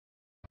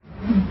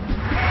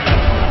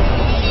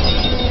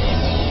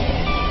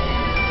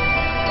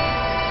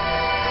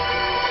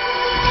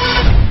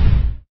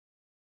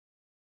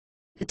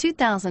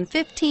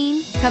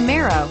2015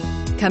 Camaro.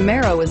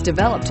 Camaro was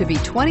developed to be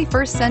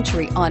 21st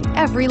century on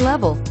every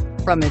level,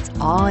 from its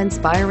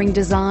awe-inspiring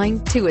design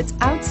to its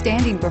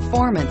outstanding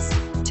performance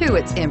to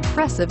its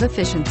impressive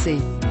efficiency,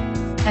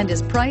 and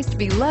is priced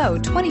below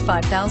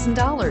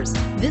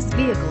 $25,000. This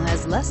vehicle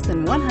has less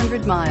than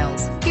 100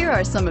 miles. Here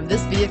are some of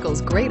this vehicle's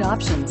great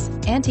options: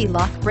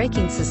 anti-lock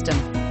braking system,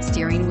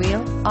 steering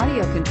wheel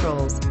audio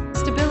controls,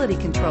 stability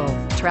control,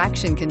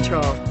 traction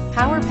control,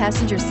 power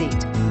passenger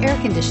seat, air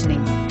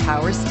conditioning,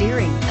 power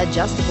steering,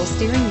 adjustable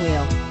steering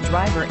wheel,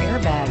 driver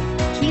airbag,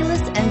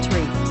 keyless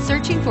entry.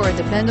 Searching for a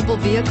dependable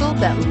vehicle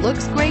that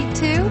looks great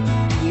too?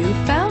 You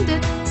found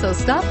it, so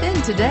stop in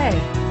today.